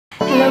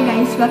Hi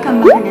guys!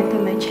 Welcome back again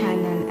to my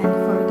channel, and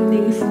for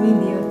today's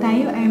video,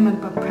 tayo ay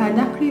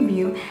magpa-product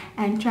review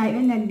and try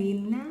on na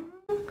din ng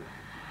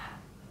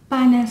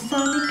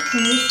Panasonic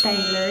hair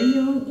styler,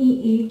 yung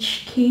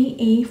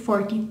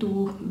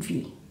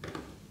EHKA42V.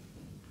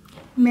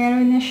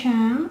 Meron na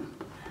siyang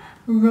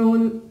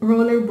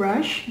roller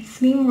brush,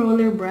 slim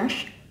roller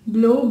brush,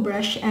 blow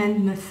brush,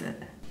 and nozzle.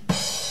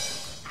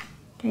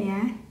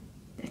 Kaya,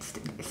 let's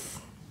do this.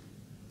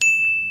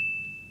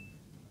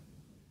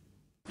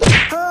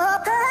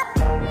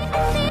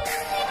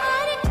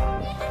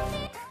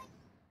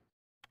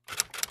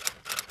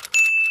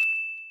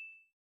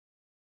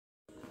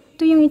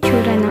 Ito yung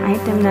itsura ng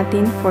item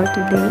natin for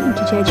today.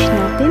 I-judge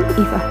natin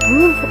if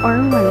approve or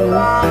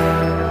wala.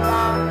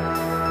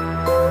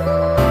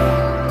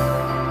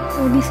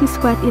 So this is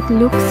what it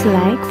looks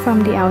like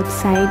from the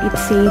outside. It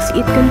says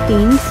it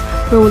contains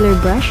roller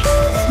brush,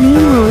 slim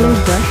roller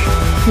brush,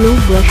 blow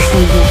brush,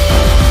 and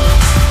nozzle.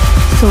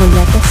 So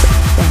let us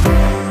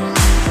open.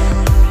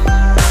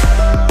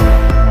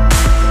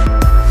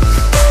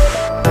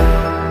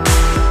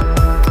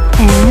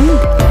 And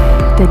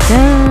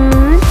tada!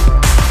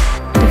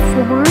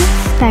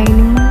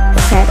 Styling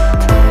set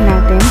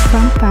natin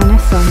from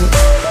Panasonic.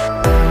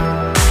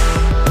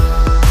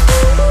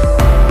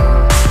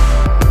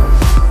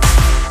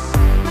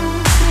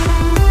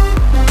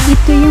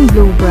 Ito yung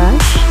blow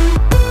brush,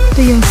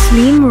 ito yung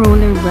slim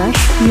roller brush,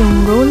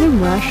 yung roller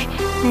brush,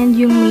 and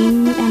yung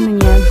main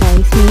niya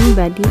guys, main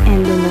body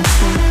and the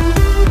nozzle.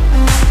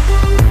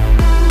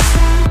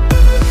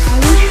 I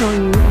will show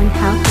you on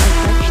how to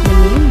attach the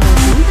main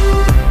body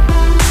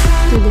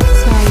to the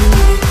side.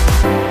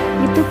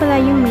 Ito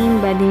pala yung main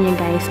body niya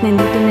guys.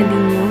 Nandito na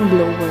din yung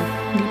blower.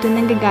 Dito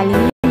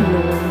nanggagaling yung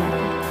blower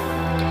natin.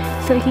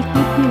 So,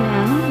 i-click nyo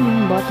lang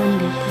yung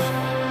button dito.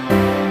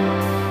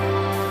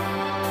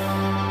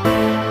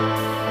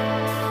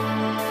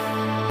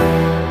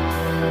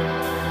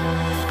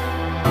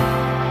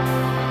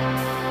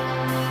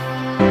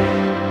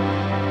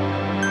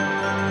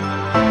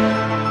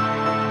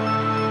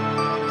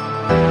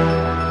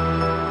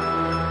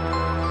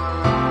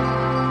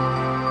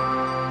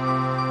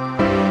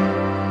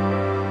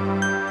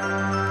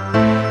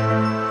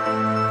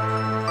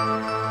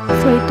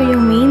 So, ito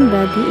yung main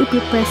body.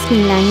 Ipipress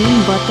nyo lang yung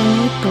button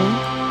na ito.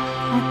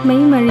 At may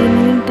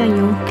marinig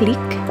kayong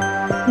click.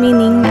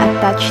 Meaning,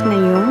 na-attach na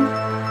yung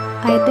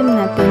item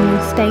natin,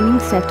 yung styling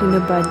set to the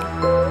body.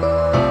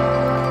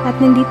 At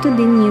nandito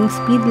din yung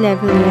speed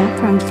level niya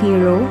from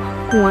 0,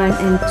 1,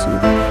 and 2.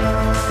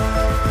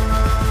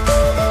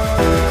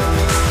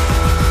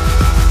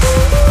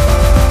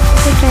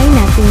 So, try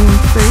natin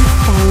yung first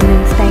time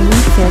ng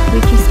styling set,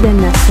 which is the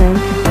nozzle,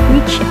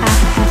 which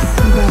acts as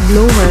the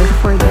blower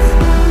for the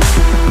set.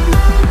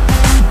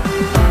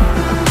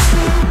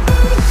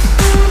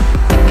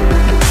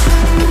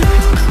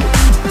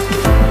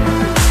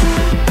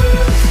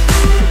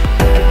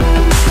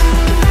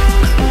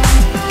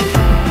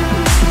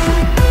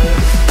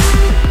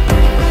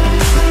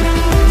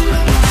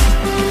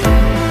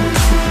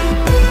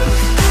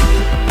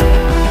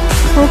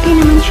 Okay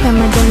naman siya,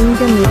 madaling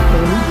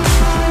gamitin.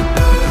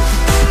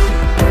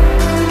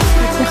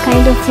 At the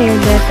kind of hair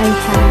that I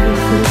have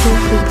is little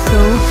thick, so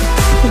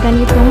sa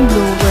ganitong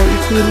blower,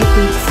 it really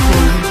takes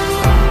time.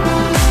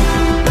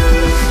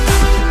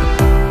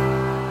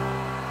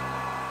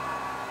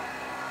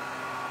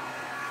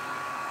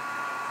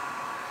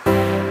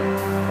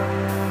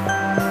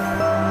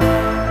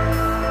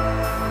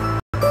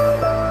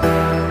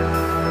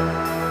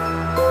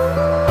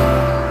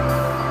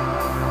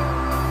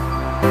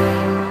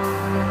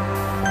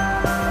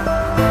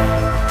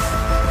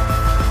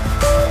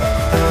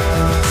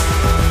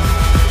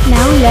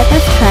 Let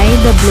us try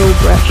the blow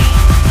brush.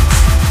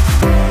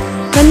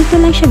 Ganito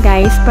lang siya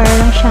guys, para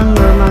lang siyang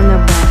normal na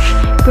brush.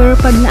 Pero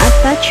pag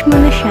na-attach mo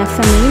na siya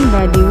sa main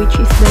body, which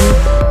is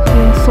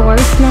yung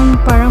source ng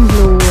parang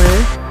blower,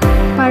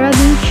 para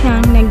din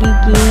siyang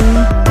nagiging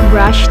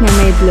brush na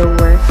may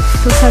blower.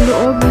 So sa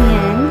loob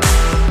niyan,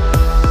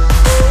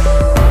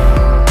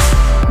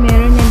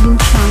 meron na din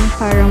siyang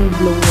parang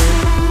blower.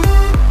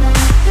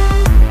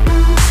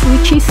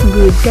 Which is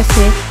good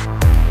kasi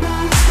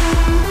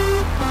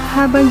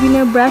habang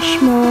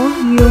binabrush mo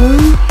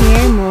yung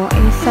hair mo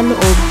ay sa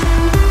loob,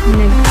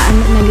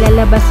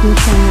 naglalabas mo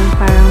siya ng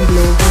parang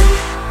blower.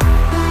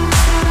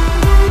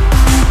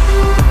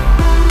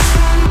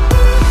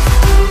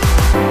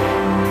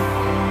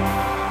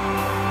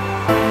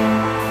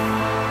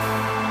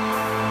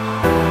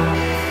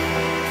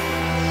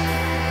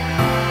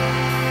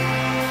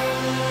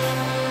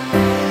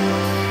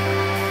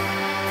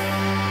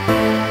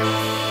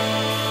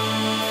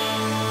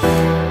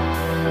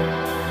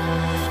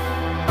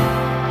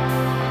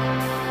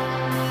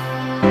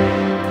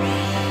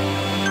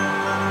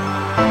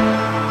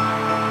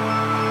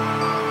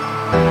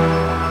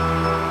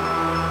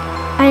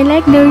 I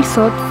like the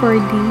result for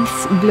this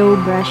blow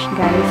brush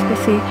guys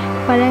kasi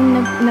parang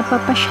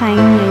napapashine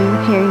niya yung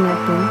hair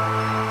natin.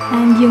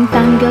 And yung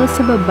tangle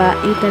sa baba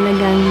ay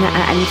talagang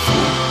naaalis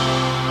niya.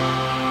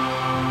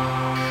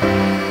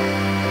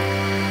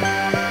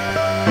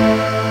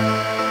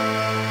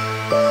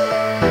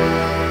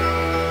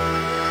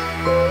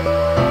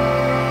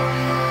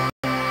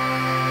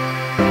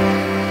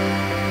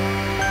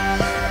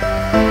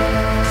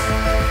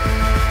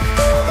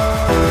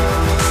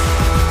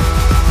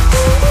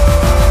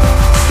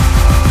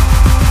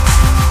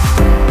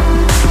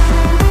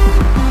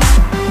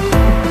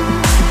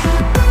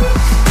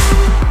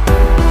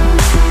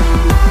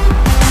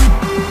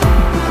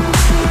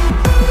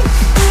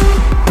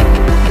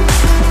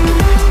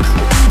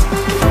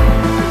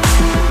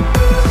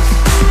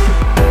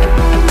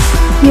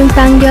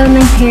 pagtanggal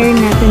ng hair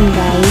natin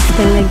guys,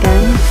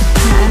 talagang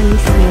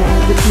naalis niya.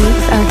 It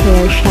makes our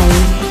hair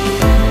shine.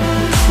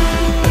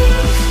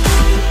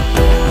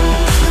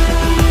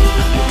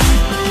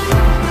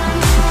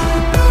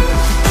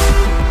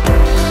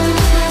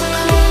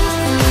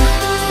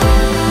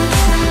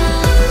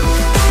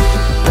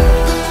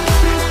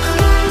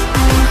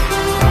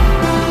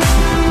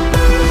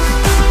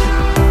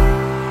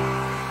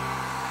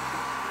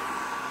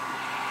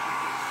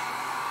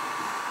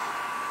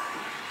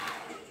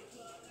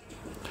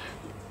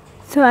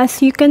 So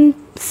as you can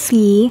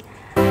see,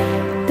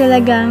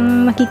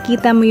 talagang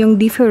makikita mo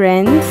yung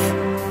difference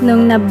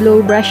nung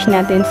na-blow brush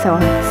natin sa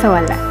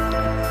wala.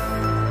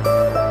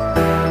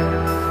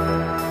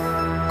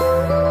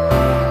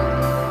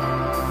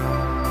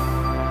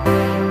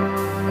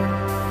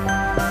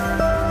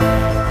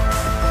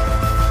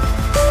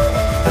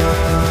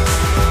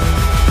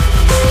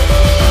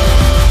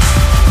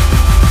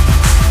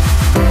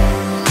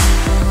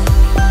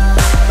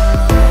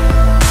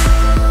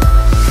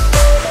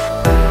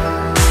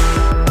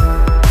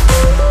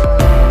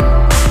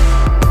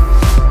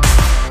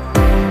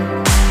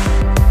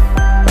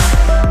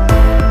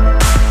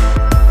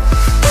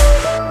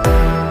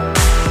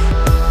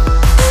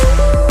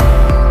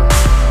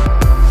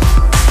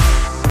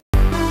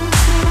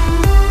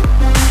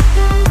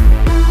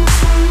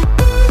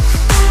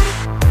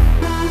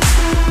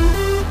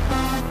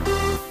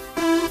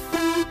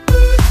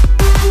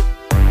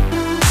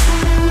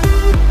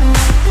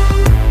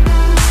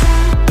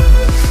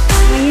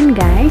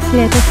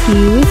 Let us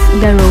use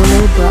the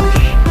roller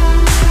brush.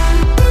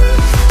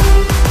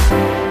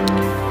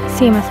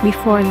 Same as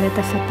before, let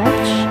us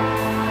attach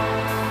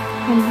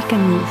and we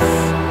can use.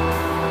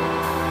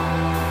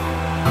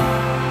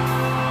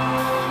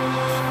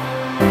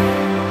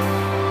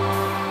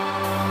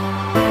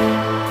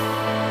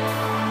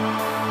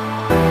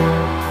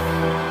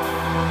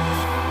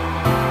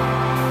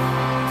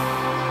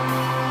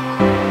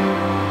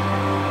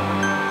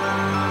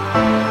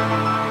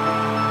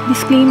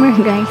 Disclaimer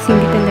guys,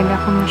 hindi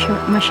talaga ako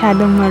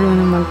masyadong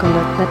marunong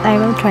magkulot, but I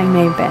will try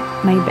my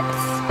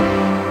best.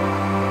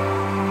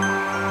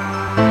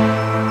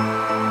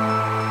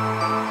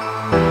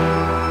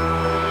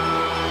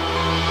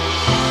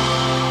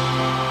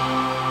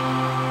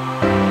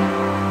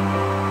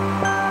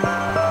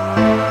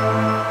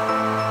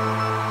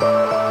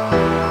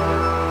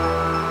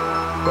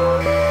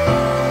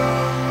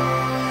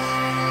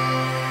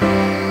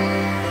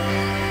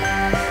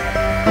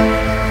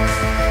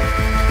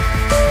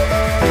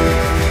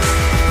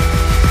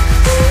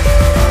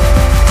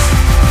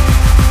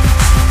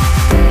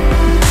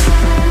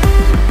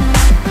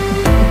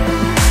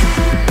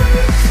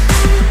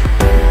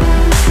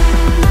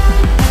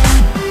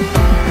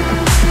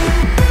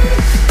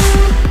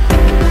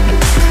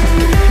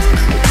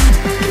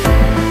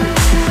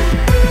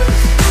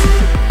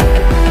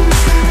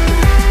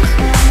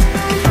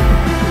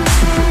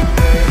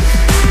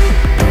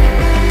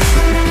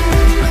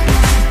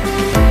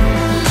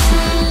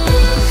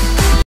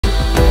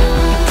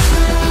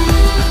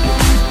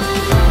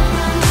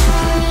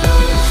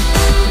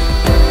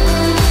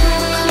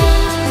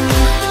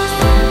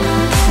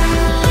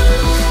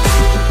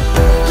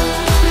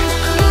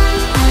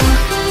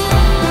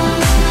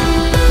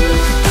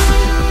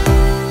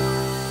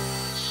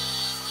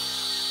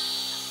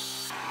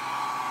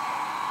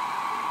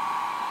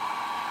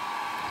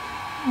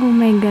 Oh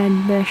my god,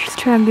 besh,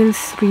 struggles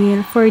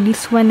real. For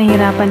this one,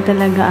 nahirapan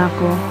talaga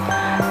ako.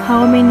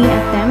 How many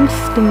attempts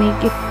to make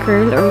it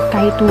curl or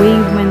kahit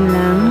wave man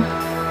lang,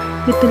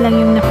 ito lang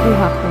yung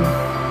nakuha ko.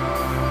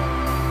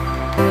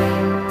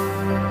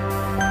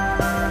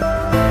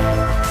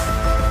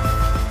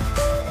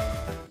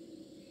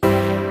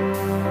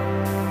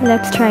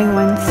 Let's try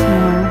once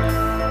more.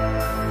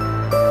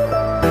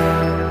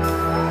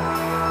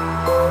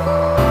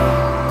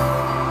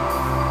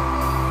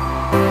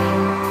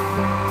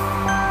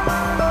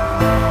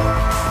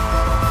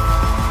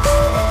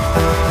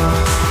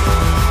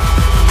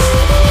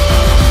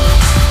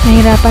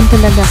 Nahirapan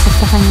talaga ako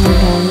sa kanya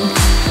guys.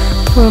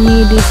 For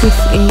me, this is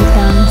a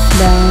thumbs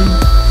down.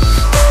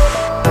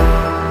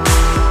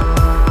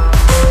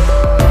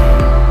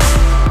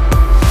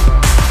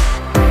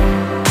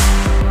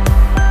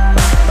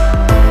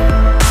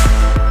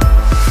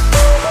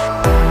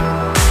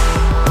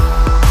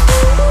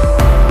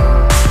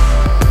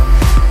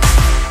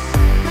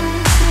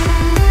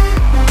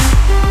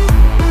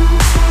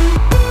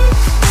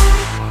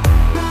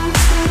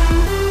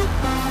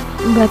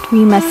 But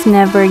we must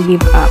never give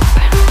up.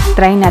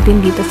 Try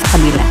natin dito sa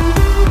kabila.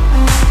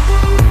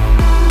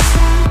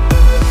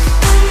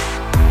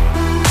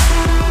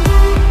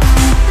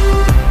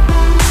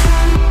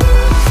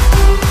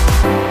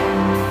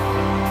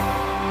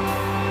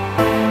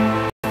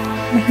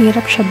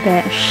 Mahirap siya,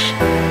 besh.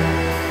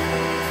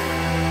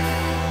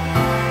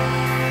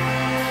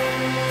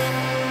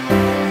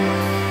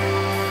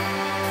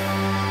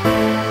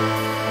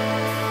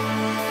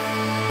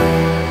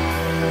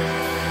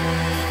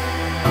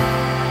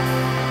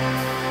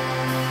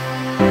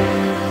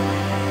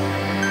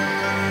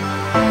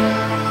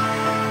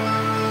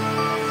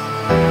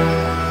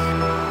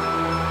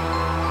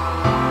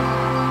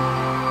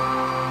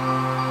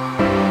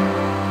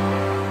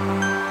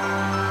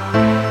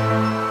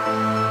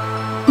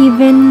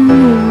 Even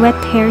wet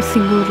hair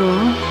siguro,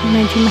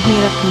 medyo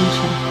mahirap din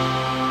siya.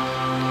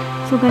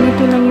 So,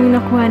 ganito lang yung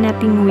nakuha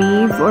nating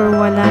wave or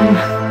walang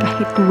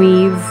kahit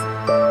wave.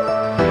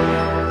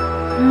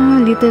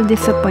 Little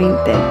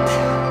disappointed.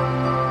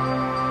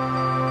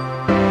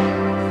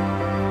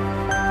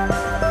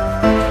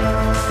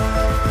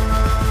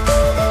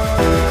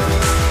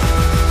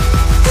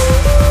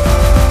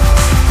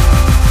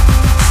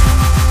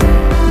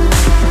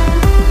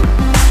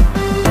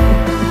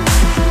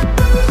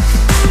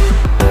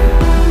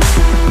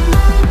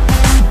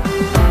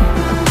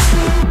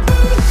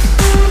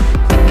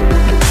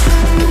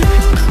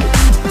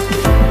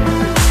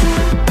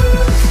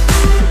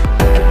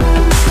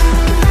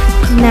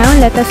 Now,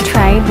 let us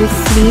try this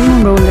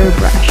slim roller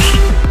brush.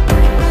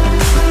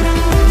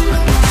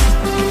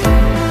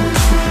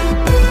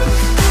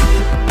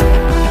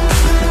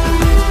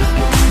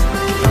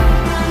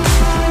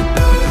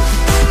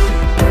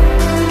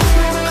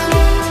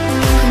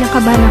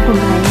 Kinakabahan ako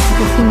guys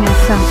kasi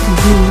nasa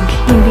big.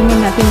 Hindi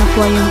na natin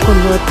nakuha yung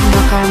kulot.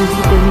 Baka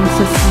dito yung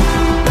sa seat.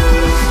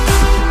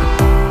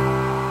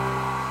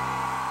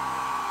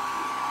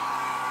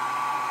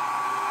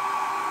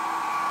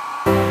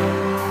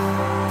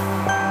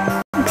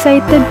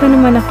 Excited pa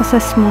naman ako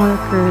sa small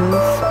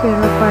curls,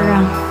 pero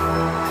parang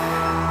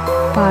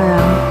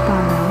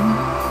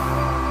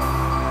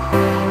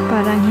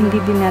hindi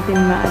din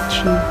natin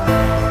ma-achieve.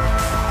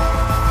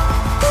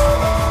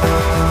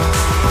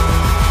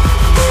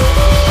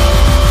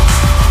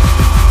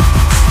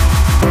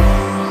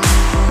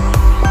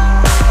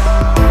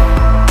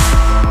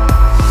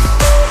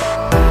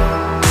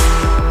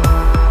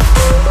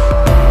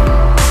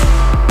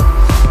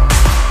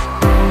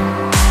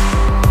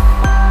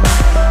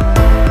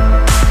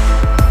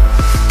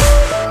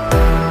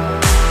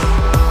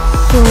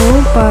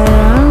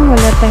 Parang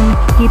wala tayong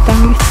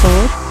kitang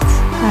results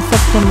as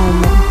of the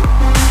moment.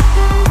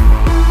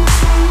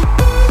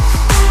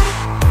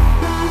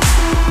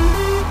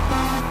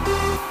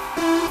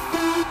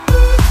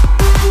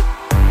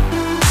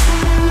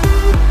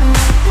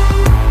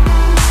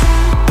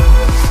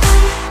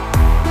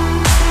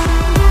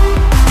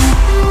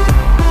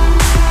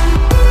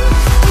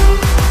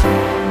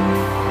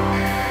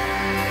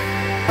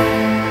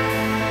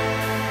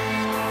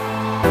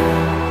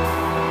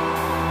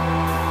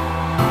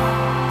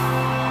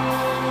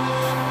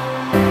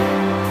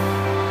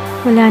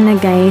 Wala na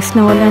guys,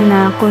 nawalan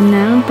na ako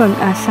ng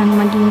pag-asang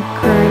maging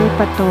curl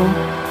pa to.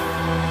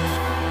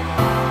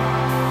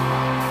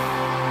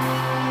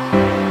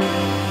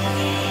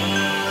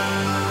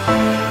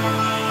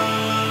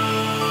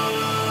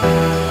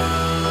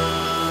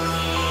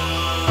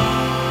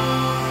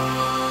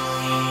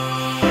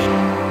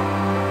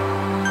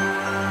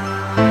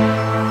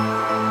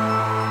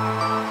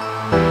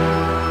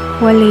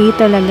 Wala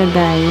talaga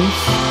guys.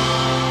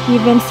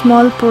 Even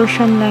small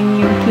portion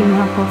lang yung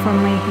kinuha ko from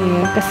my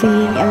hair kasi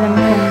alam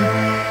ko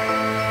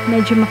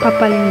medyo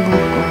makapal yung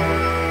buhok ko.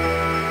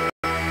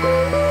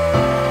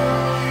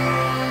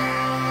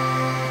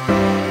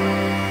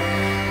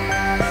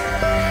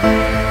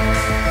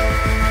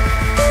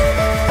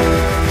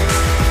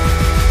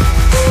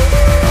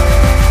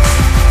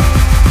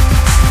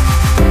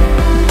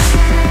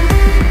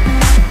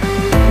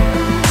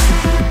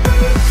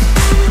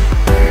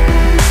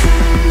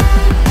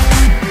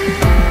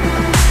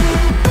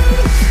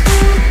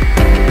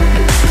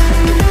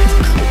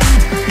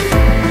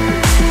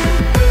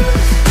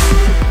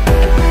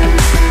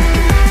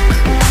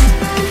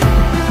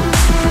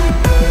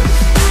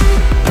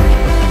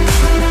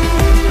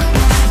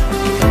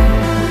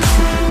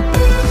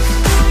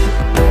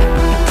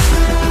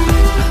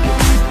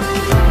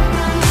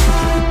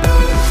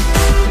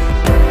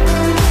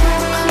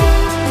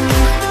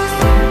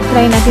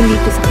 Try natin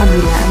dito sa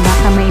kabila,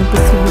 baka may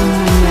imposible na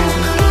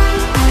nangyari.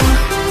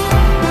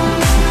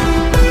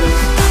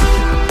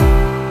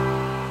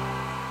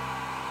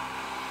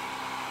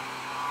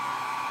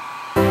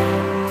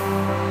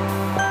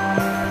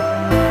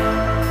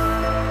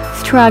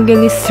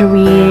 Struggle is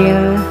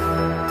real.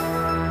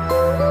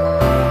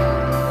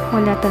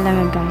 Wala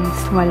talaga guys,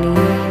 wala.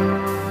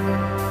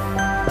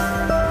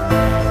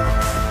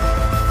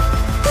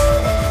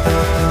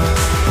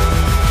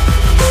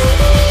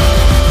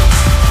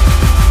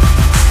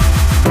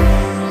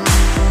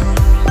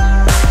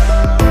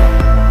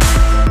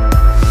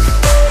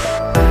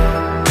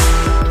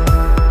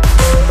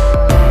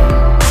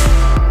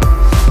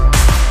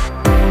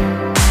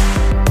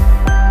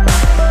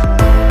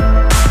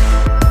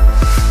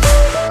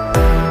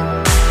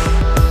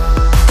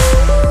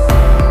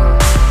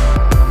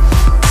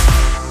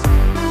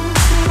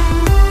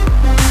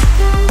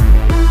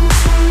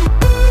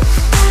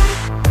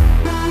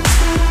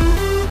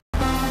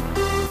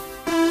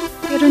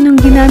 Pero nung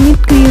ginamit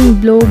ko yung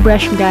blow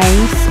brush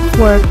guys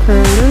for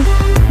curl,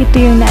 ito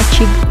yung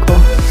na-achieve ko.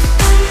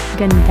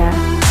 Ganda.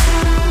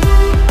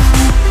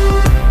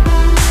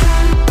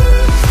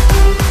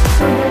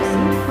 So that's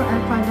it for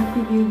our product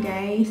review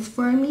guys.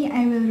 For me,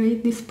 I will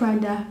rate this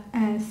product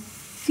as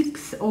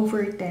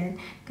 6/10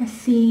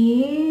 kasi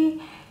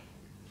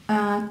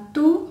 2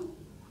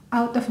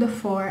 out of the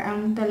 4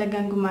 ang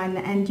talagang gumana,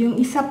 and yung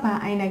isa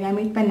pa ay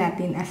nagamit pa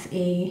natin as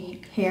a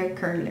hair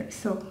curler.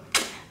 So,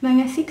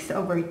 mga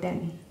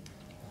 6/10.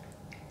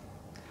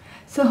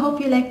 So,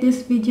 hope you like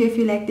this video. If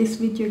you like this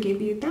video,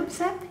 give it a thumbs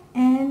up,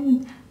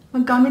 and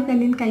mag-comment na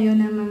din kayo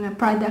ng mga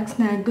products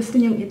na gusto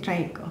nyong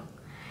itry ko.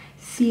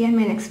 See you in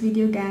my next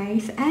video,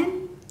 guys,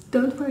 and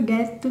don't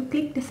forget to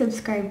click the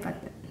subscribe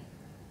button.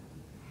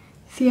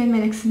 See you in my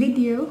next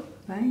video.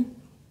 Bye!